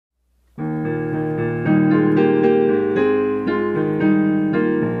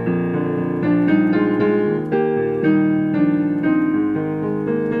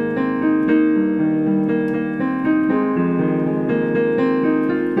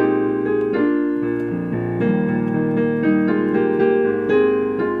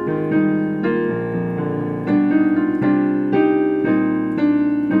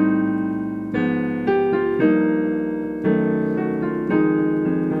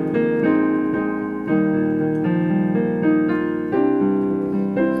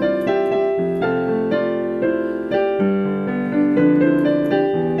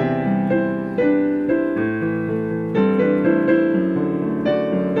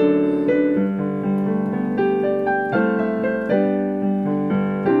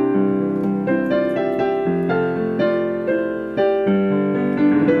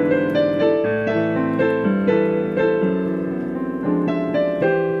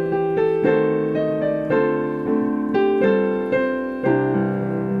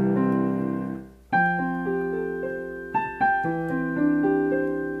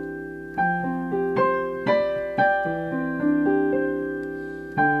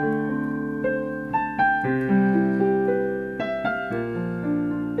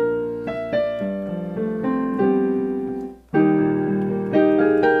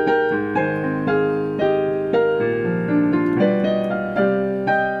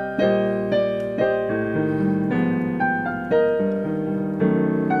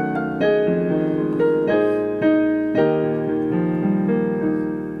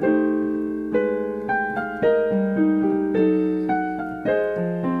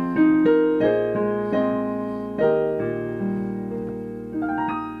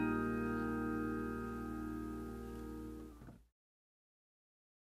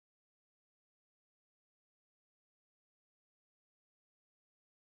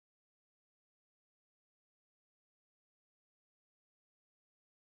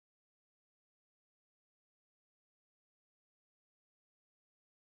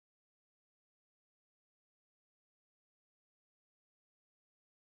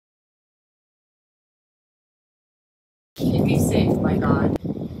Keep me safe, my God,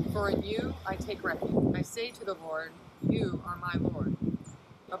 for in you I take refuge. I say to the Lord, you are my Lord.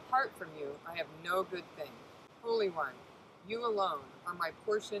 Apart from you, I have no good thing. Holy One, you alone are my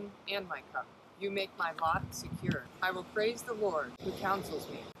portion and my cup. You make my lot secure. I will praise the Lord who counsels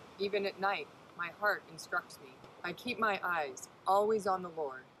me. Even at night, my heart instructs me. I keep my eyes always on the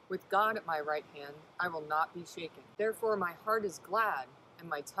Lord. With God at my right hand, I will not be shaken. Therefore, my heart is glad and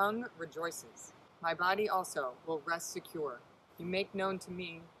my tongue rejoices. My body also will rest secure. You make known to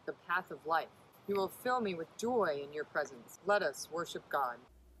me the path of life. You will fill me with joy in your presence. Let us worship God.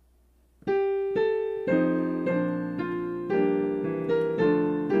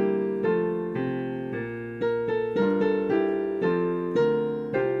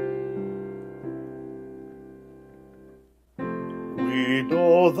 We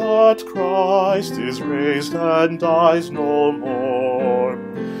know that Christ is raised and dies no more.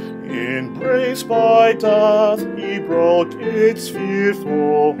 Embraced by death, he broke its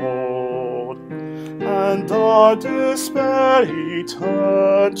fearful hold, and our despair he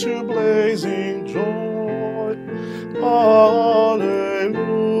turned to blazing joy. Alleluia.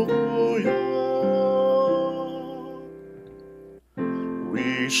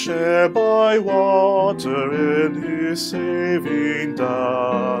 We share by water in his saving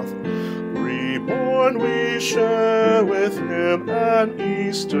death. Reborn, we share with him an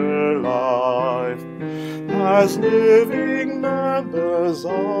Easter life, as living members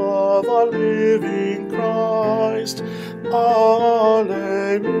of a living Christ. Alleluia.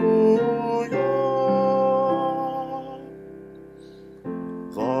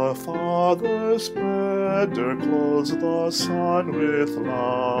 The Father's splendor clothes the Son with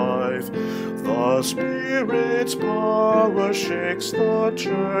life. The Spirit's power shakes the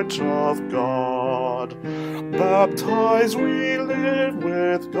Church of God. Baptized we live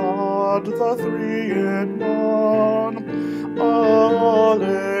with God, the three in one.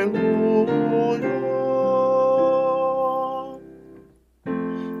 Alleluia.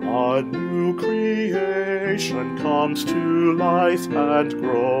 A new creation comes to life and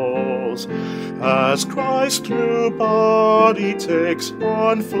grows, as Christ's new body takes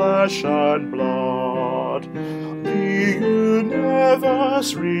on flesh and blood. The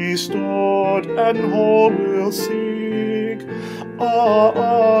universe restored and whole will sing.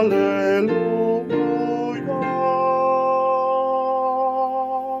 Alleluia.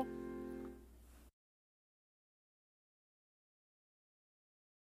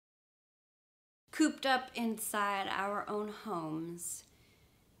 Cooped up inside our own homes,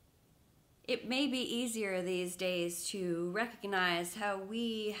 it may be easier these days to recognize how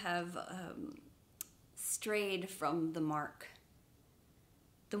we have strayed from the mark.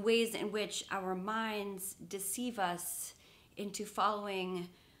 The ways in which our minds deceive us into following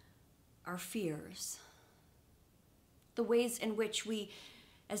our fears. The ways in which we,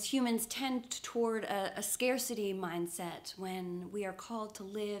 as humans, tend toward a scarcity mindset when we are called to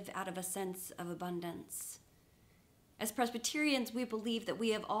live out of a sense of abundance. As Presbyterians, we believe that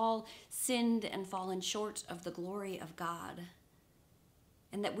we have all sinned and fallen short of the glory of God,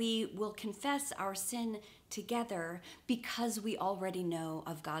 and that we will confess our sin together because we already know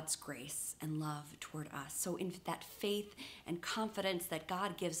of God's grace and love toward us. So in that faith and confidence that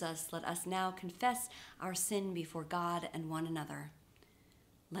God gives us, let us now confess our sin before God and one another.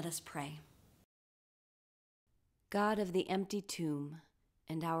 Let us pray. God of the empty tomb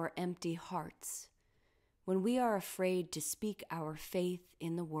and our empty hearts, when we are afraid to speak our faith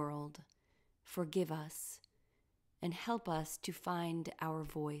in the world, forgive us and help us to find our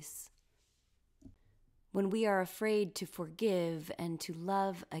voice. When we are afraid to forgive and to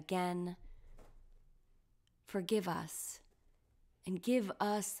love again, forgive us and give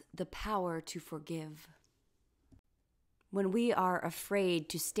us the power to forgive. When we are afraid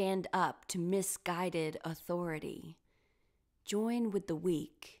to stand up to misguided authority, join with the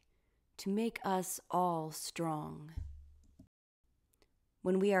weak to make us all strong.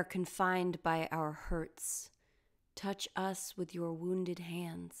 When we are confined by our hurts, touch us with your wounded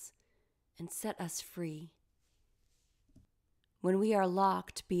hands and set us free. When we are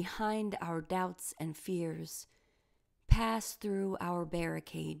locked behind our doubts and fears, pass through our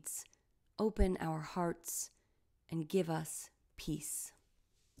barricades, open our hearts, and give us peace.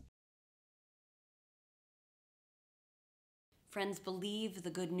 Friends, believe the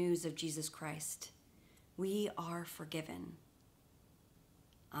good news of Jesus Christ. We are forgiven.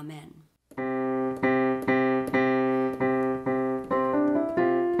 Amen.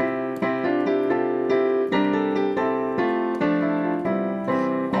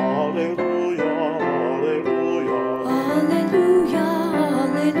 Alleluia, alleluia.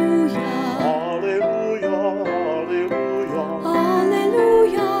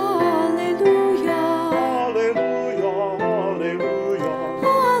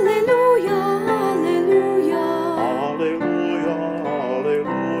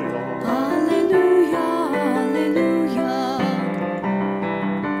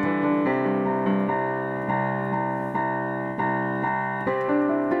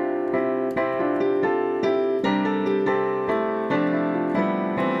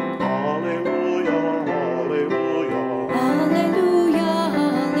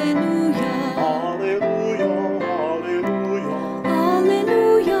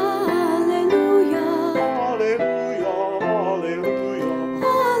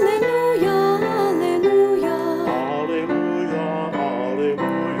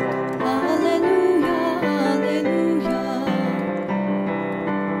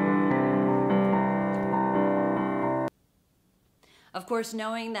 Of course,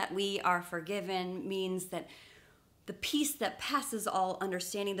 knowing that we are forgiven means that the peace that passes all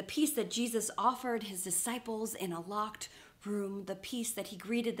understanding, the peace that Jesus offered his disciples in a locked room, the peace that he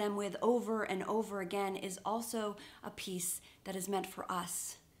greeted them with over and over again, is also a peace that is meant for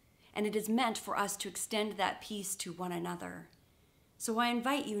us. And it is meant for us to extend that peace to one another. So I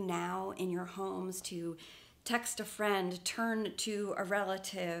invite you now in your homes to text a friend, turn to a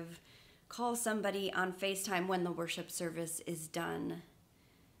relative, call somebody on FaceTime when the worship service is done.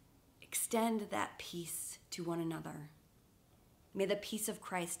 Extend that peace to one another. May the peace of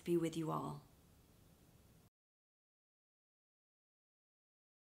Christ be with you all.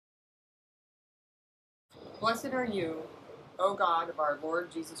 Blessed are you, O God of our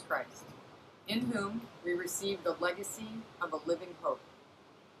Lord Jesus Christ, in whom we receive the legacy of a living hope,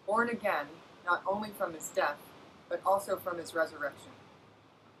 born again not only from his death, but also from his resurrection.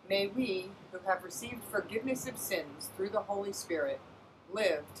 May we, who have received forgiveness of sins through the Holy Spirit,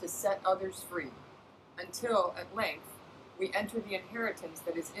 live to set others free, until at length we enter the inheritance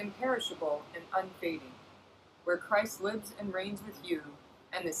that is imperishable and unfading, where Christ lives and reigns with you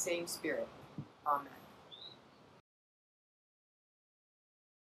and the same Spirit. Amen.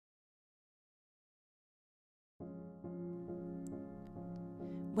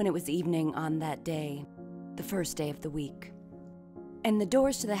 When it was evening on that day, the first day of the week, and the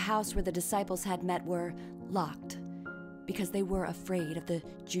doors to the house where the disciples had met were locked, because they were afraid of the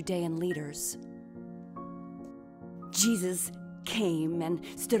Judean leaders, Jesus came and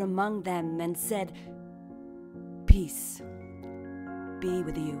stood among them and said, "Peace be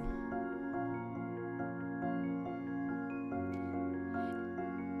with you."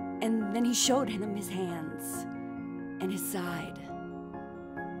 And then he showed him his hands and his side.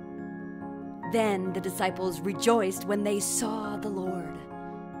 Then the disciples rejoiced when they saw the Lord.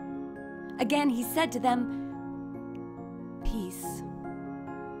 Again he said to them, "Peace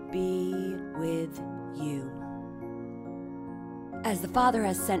be with you. As the Father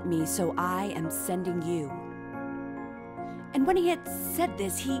has sent me, so I am sending you." And when he had said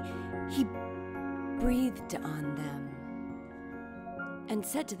this, he breathed on them and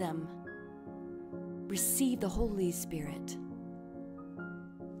said to them, "Receive the Holy Spirit.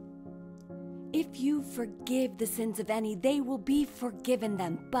 If you forgive the sins of any, they will be forgiven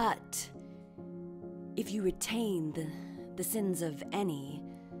them. But if you retain the sins of any,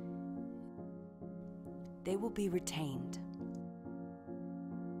 they will be retained."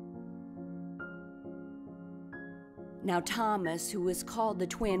 Now Thomas, who was called the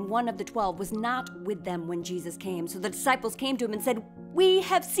twin, one of the 12, was not with them when Jesus came. So the disciples came to him and said, "We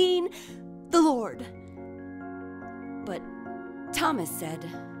have seen the Lord." But Thomas said,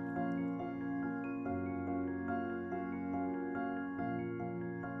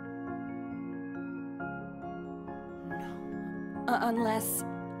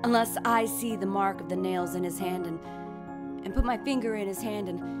 Unless I see the mark of the nails in his hand and put my finger in his hand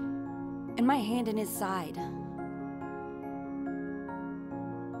and my hand in his side, I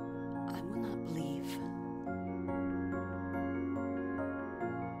will not believe."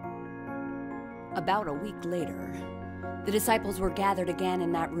 About a week later, the disciples were gathered again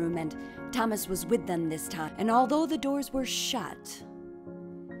in that room, and Thomas was with them this time. And although the doors were shut,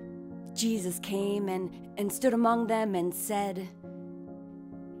 Jesus came and stood among them and said,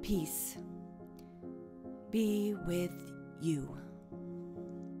 "Peace be with you."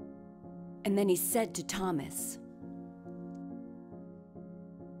 And then he said to Thomas,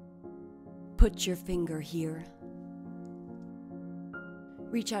 "Put your finger here.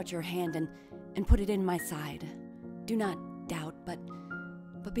 Reach out your hand and put it in my side. Do not doubt, but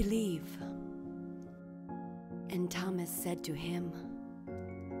believe." And Thomas said to him,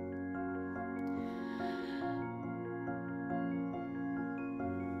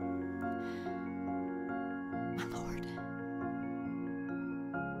 "My Lord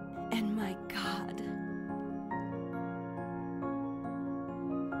and my God."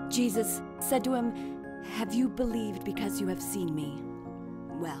 Jesus said to him, "Have you believed because you have seen me?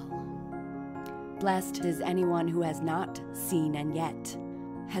 Well, blessed is anyone who has not seen and yet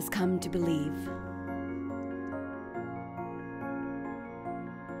has come to believe."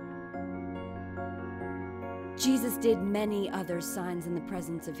 Jesus did many other signs in the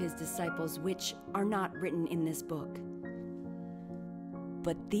presence of his disciples, which are not written in this book.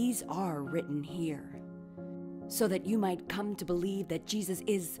 But these are written here, so that you might come to believe that Jesus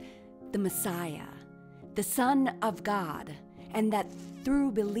is the Messiah, the Son of God, and that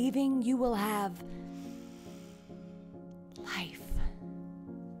through believing you will have life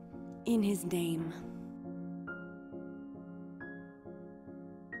in his name.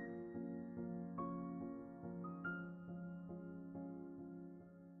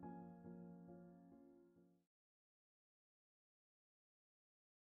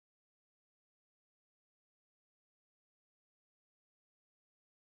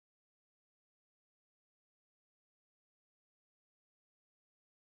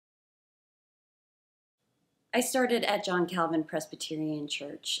 I started at John Calvin Presbyterian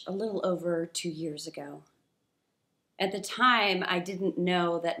Church a little over 2 years ago. At the time, I didn't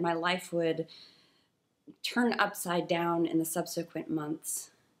know that my life would turn upside down in the subsequent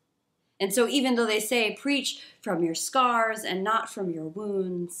months. And so even though they say preach from your scars and not from your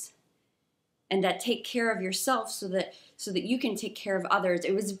wounds, and that take care of yourself so that you can take care of others,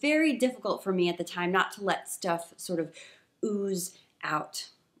 it was very difficult for me at the time not to let stuff sort of ooze out.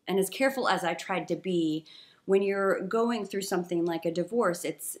 And as careful as I tried to be, when you're going through something like a divorce,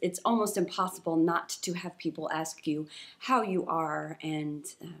 it's almost impossible not to have people ask you how you are and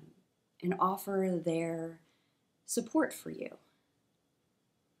offer their support for you.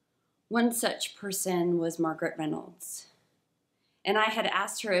 One such person was Margaret Reynolds. And I had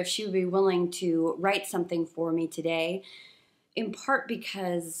asked her if she would be willing to write something for me today, in part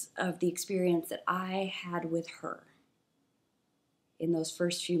because of the experience that I had with her in those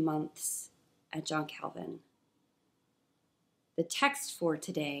first few months at John Calvin. The text for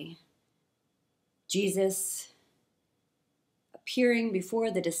today, Jesus appearing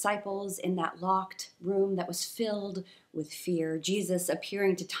before the disciples in that locked room that was filled with fear. Jesus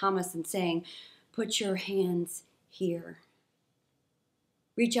appearing to Thomas and saying, "Put your hands here.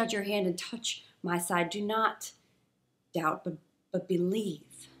 Reach out your hand and touch my side. Do not doubt, but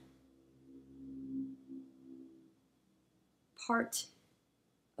believe." Part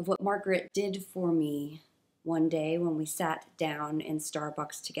of what Margaret did for me one day when we sat down in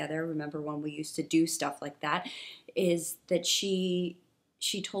Starbucks together, remember when we used to do stuff like that, is that she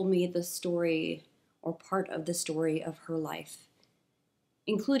told me the story, or part of the story of her life,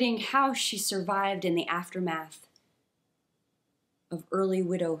 including how she survived in the aftermath of early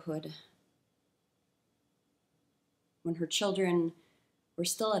widowhood, when her children were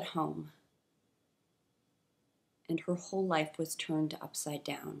still at home and her whole life was turned upside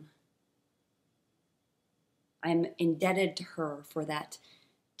down. I'm indebted to her for that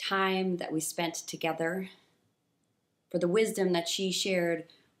time that we spent together, for the wisdom that she shared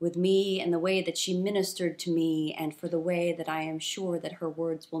with me and the way that she ministered to me, and for the way that I am sure that her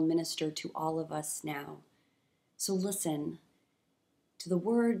words will minister to all of us now. So listen to the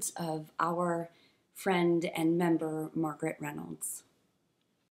words of our friend and member, Margaret Reynolds.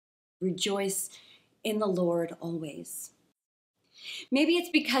 Rejoice in the Lord always. Maybe it's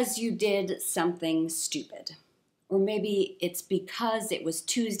because you did something stupid. Or maybe it's because it was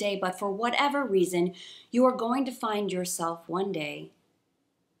Tuesday, but for whatever reason, you are going to find yourself one day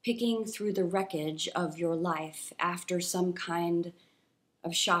picking through the wreckage of your life after some kind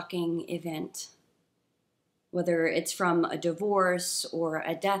of shocking event. Whether it's from a divorce or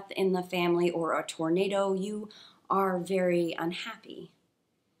a death in the family or a tornado, you are very unhappy.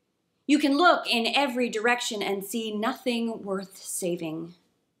 You can look in every direction and see nothing worth saving.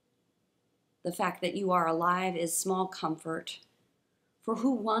 The fact that you are alive is small comfort, for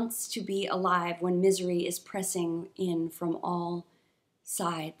who wants to be alive when misery is pressing in from all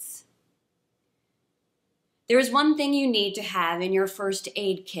sides? There is one thing you need to have in your first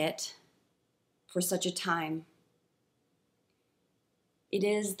aid kit for such a time. It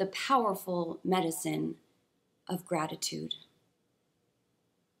is the powerful medicine of gratitude.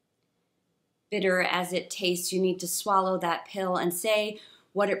 Bitter as it tastes, you need to swallow that pill and say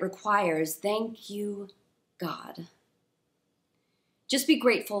what it requires. Thank you, God. Just be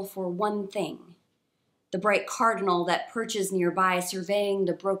grateful for one thing: the bright cardinal that perches nearby surveying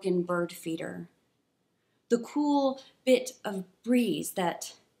the broken bird feeder, the cool bit of breeze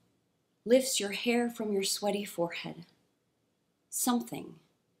that lifts your hair from your sweaty forehead. Something.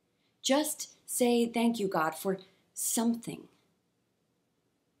 Just say thank you, God, for something.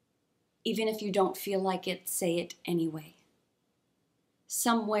 Even if you don't feel like it, say it anyway.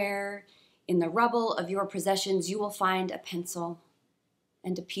 Somewhere in the rubble of your possessions, you will find a pencil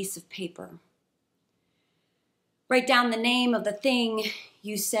and a piece of paper. Write down the name of the thing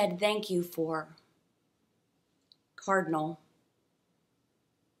you said thank you for. Cardinal.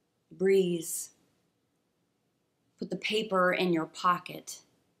 Breeze. Put the paper in your pocket.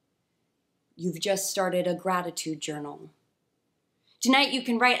 You've just started a gratitude journal. Tonight you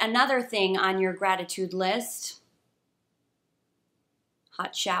can write another thing on your gratitude list.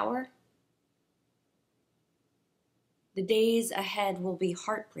 Hot shower. The days ahead will be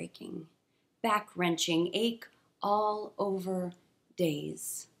heartbreaking, back-wrenching, ache all over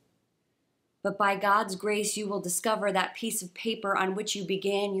days. But by God's grace, you will discover that piece of paper on which you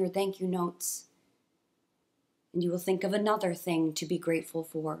began your thank you notes. And you will think of another thing to be grateful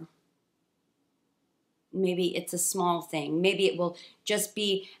for. Maybe it's a small thing. Maybe it will just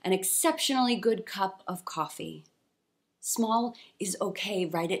be an exceptionally good cup of coffee. Small is okay,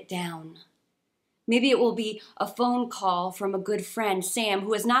 write it down. Maybe it will be a phone call from a good friend, Sam,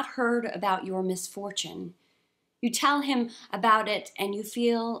 who has not heard about your misfortune. You tell him about it and you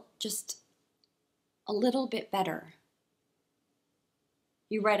feel just a little bit better.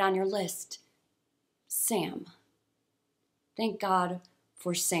 You write on your list, Sam. Thank God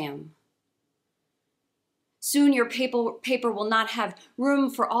for Sam. Soon your paper will not have room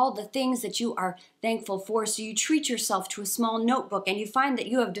for all the things that you are thankful for, so you treat yourself to a small notebook and you find that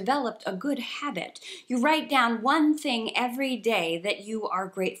you have developed a good habit. You write down one thing every day that you are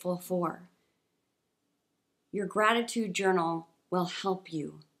grateful for. Your gratitude journal will help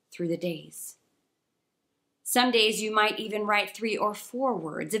you through the days. Some days you might even write 3 or 4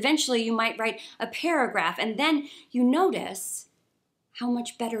 words. Eventually you might write a paragraph, and then you notice how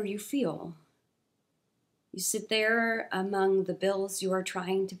much better you feel. You sit there among the bills you are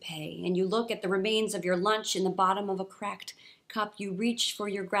trying to pay, and you look at the remains of your lunch in the bottom of a cracked cup. You reach for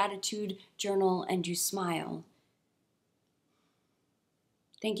your gratitude journal and you smile.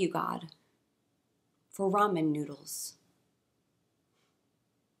 Thank you, God, for ramen noodles.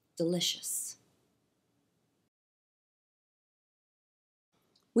 Delicious.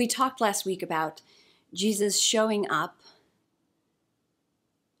 We talked last week about Jesus showing up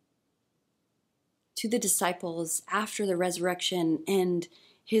to the disciples after the resurrection and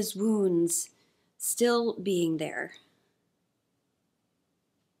his wounds still being there.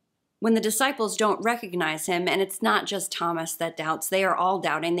 When the disciples don't recognize him, and it's not just Thomas that doubts, they are all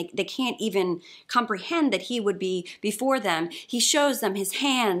doubting. They can't even comprehend that he would be before them. He shows them his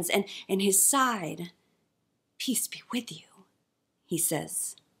hands and his side. Peace be with you, he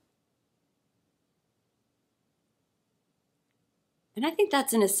says. And I think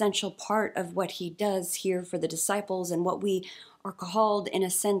that's an essential part of what he does here for the disciples and what we are called, in a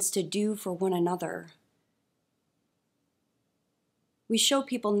sense, to do for one another. We show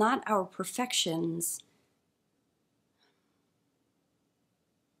people not our perfections,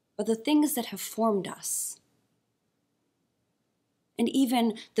 but the things that have formed us. And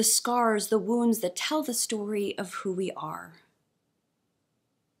even the scars, the wounds that tell the story of who we are.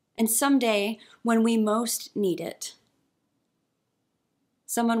 And someday, when we most need it,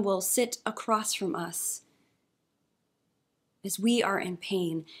 someone will sit across from us as we are in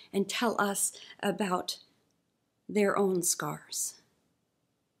pain and tell us about their own scars.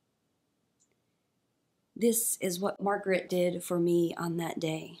 This is what Margaret did for me on that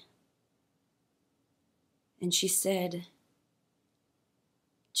day. And she said,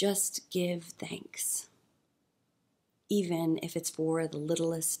 just give thanks, even if it's for the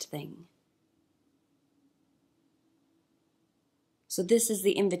littlest thing. So this is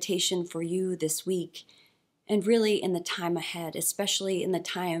the invitation for you this week, and really in the time ahead, especially in the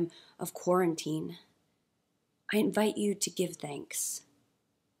time of quarantine. I invite you to give thanks.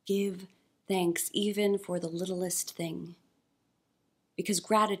 Give thanks even for the littlest thing, because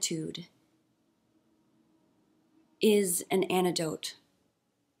gratitude is an antidote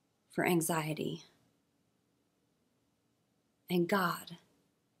for anxiety. And God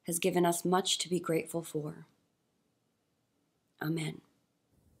has given us much to be grateful for. Amen.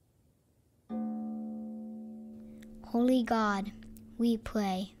 Holy God, we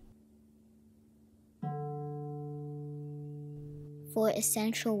pray for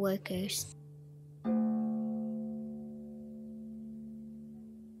essential workers,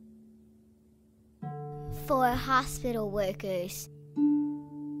 for hospital workers,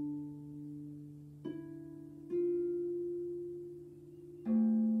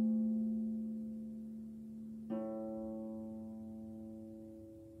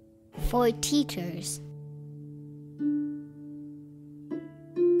 for teachers,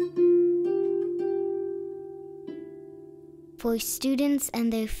 for students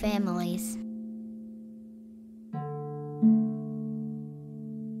and their families,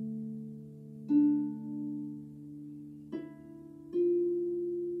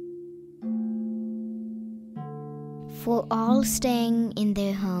 for all staying in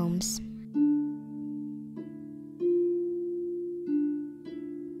their homes,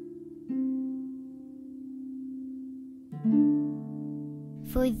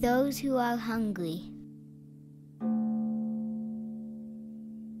 for those who are hungry,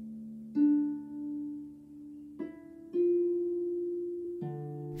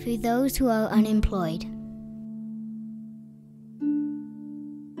 for those who are unemployed,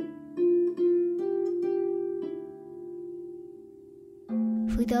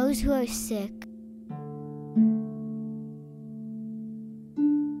 for those who are sick,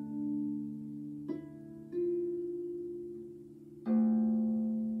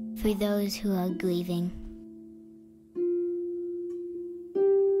 for those who are grieving.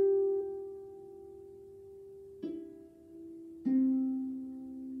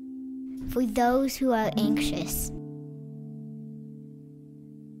 for those who are anxious,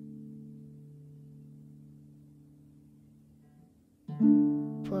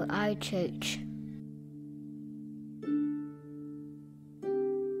 for our church.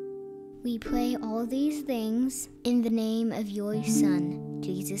 We pray all these things in the name of your Son,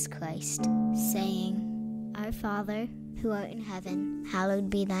 Jesus Christ, saying, Our Father, who art in heaven, hallowed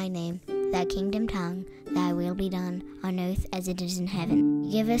be thy name. Thy kingdom come, thy will be done, on earth as it is in heaven.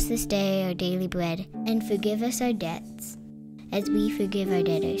 Give us this day our daily bread, and forgive us our debts, as we forgive our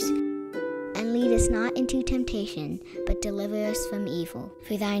debtors. And lead us not into temptation, but deliver us from evil.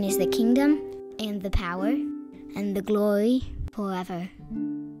 For thine is the kingdom, and the power, and the glory, forever.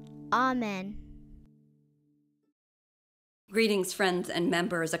 Amen. Greetings, friends and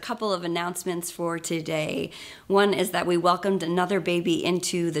members. A couple of announcements for today. One is that we welcomed another baby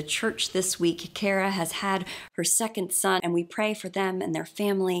into the church this week. Kara has had her second son, and we pray for them and their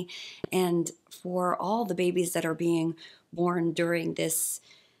family and for all the babies that are being born during this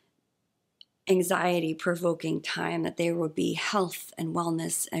anxiety-provoking time, that there would be health and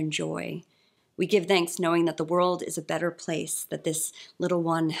wellness and joy. We give thanks knowing that the world is a better place, that this little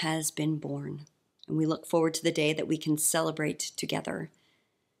one has been born. And we look forward to the day that we can celebrate together.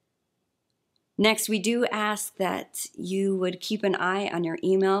 Next, we do ask that you would keep an eye on your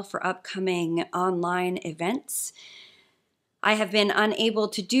email for upcoming online events. I have been unable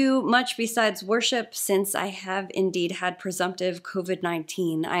to do much besides worship since I have indeed had presumptive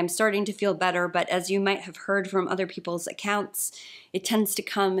COVID-19. I am starting to feel better, but as you might have heard from other people's accounts, it tends to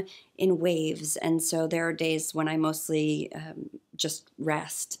come in waves. And so there are days when I mostly just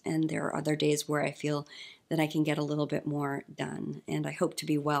rest, and there are other days where I feel that I can get a little bit more done. And I hope to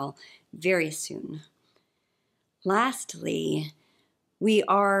be well very soon. Lastly, we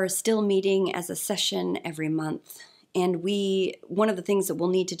are still meeting as a session every month. And one of the things that we'll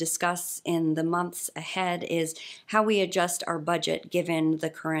need to discuss in the months ahead is how we adjust our budget given the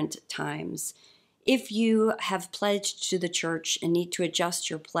current times. If you have pledged to the church and need to adjust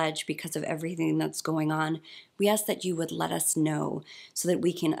your pledge because of everything that's going on, we ask that you would let us know so that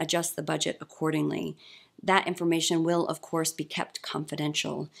we can adjust the budget accordingly. That information will, of course, be kept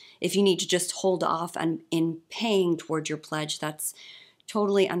confidential. If you need to just hold off in paying toward your pledge, that's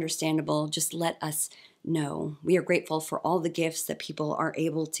totally understandable. Just let us know. We are grateful for all the gifts that people are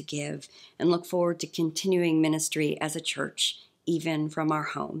able to give and look forward to continuing ministry as a church, even from our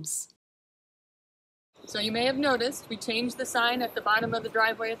homes. So you may have noticed we changed the sign at the bottom of the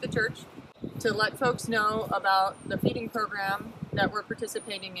driveway at the church to let folks know about the feeding program that we're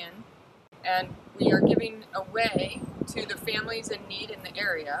participating in. And we are giving away to the families in need in the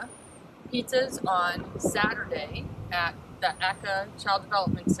area pizzas on Saturday at the ACA Child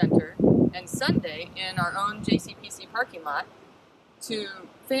Development Center and Sunday in our own JCPC parking lot to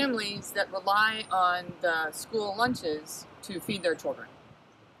families that rely on the school lunches to feed their children.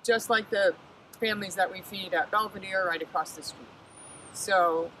 Just like the families that we feed at Belvedere right across the street.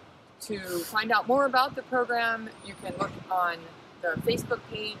 So to find out more about the program, you can look on the Facebook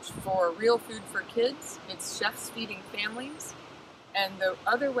page for Real Food for Kids. It's Chefs Feeding Families. And the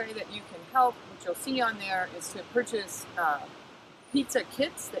other way that you can help, which you'll see on there, is to purchase pizza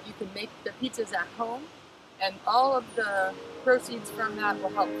kits that you can make the pizzas at home. And all of the proceeds from that will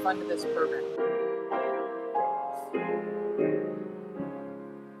help fund this program.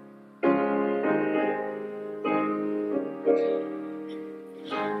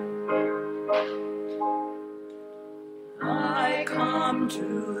 I come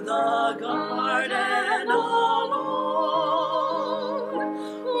to the garden alone,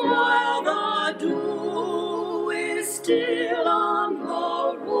 while the dew is still on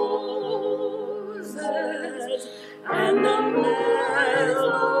the roses, and the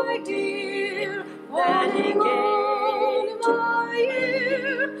melody that he gave to my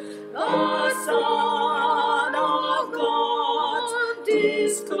ear, the Son of God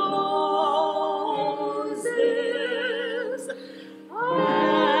discloses.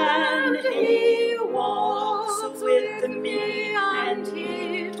 And he walks with me, and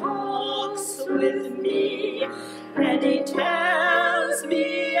he talks with me, and he tells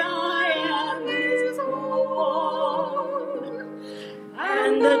me I am his own.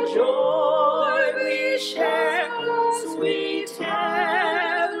 And the joy we share, sweet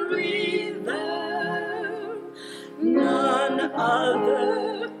every there, none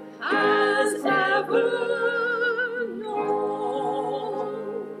other has ever known.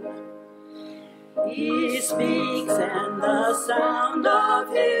 He speaks, and the sound of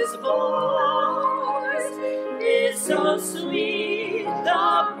his voice is so sweet,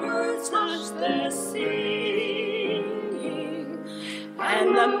 the birds hush their singing, and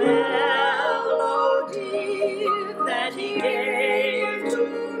and the melody that he gave to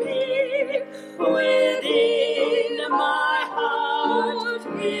me within my heart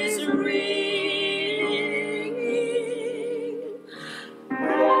is ringing.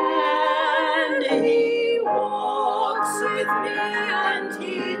 And he walks with me, and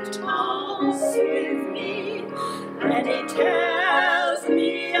he talks with me, and he tells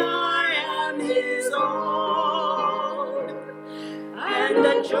me I am his own. And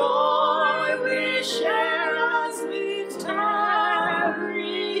the joy we share as we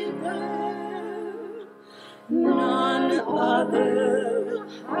tarry there, none other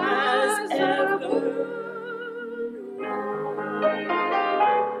has ever known.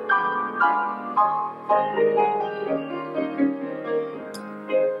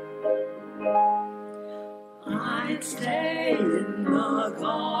 I'd stay in the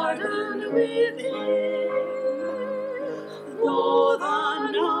garden with him, though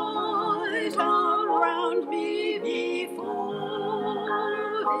the night around me be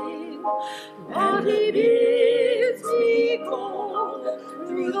falling, and he bids me go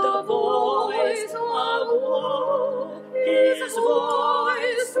through the voice of woe. His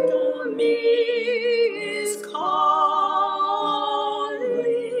voice to me is calling,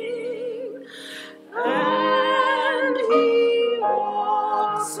 and he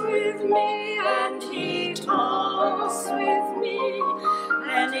walks with me, and he talks with me,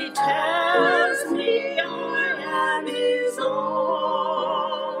 and he tells me I am his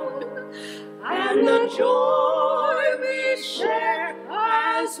own. And the joy we share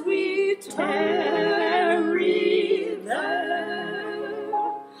as we tarry there,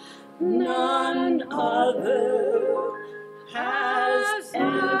 none other has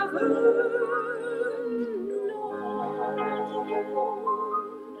ever known.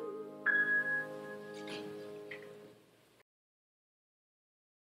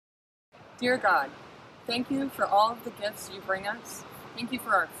 Dear God, thank you for all of the gifts you bring us. Thank you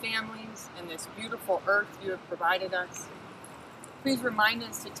for our families and this beautiful earth you have provided us. Please remind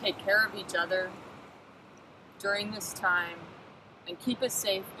us to take care of each other during this time and keep us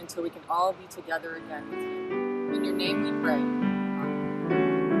safe until we can all be together again with you. In your name we pray.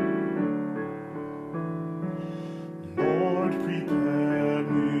 Lord, prepare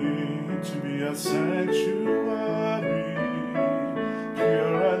me to be a sanctuary,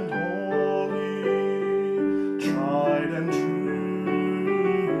 pure and holy, tried and true.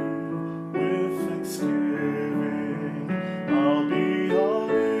 With thanksgiving, I'll be a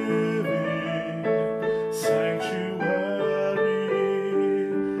living sanctuary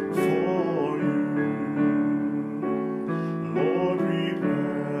for you. Lord,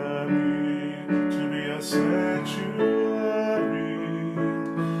 prepare me to be a sanctuary,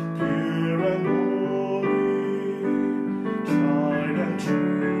 pure and holy, tried and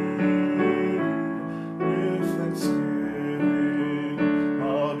true. With thanksgiving,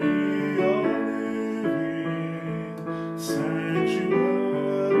 I'll be a living sanctuary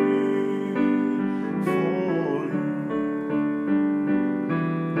for you.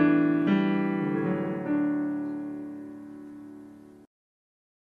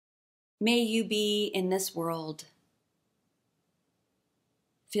 May you be in this world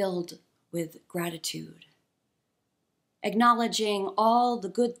filled with gratitude, acknowledging all the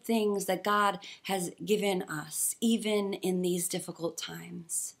good things that God has given us, even in these difficult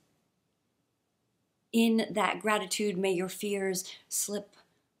times. In that gratitude, may your fears slip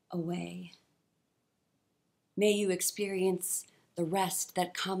away. May you experience the rest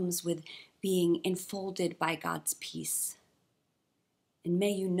that comes with being enfolded by God's peace. And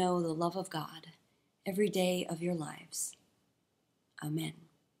may you know the love of God every day of your lives. Amen.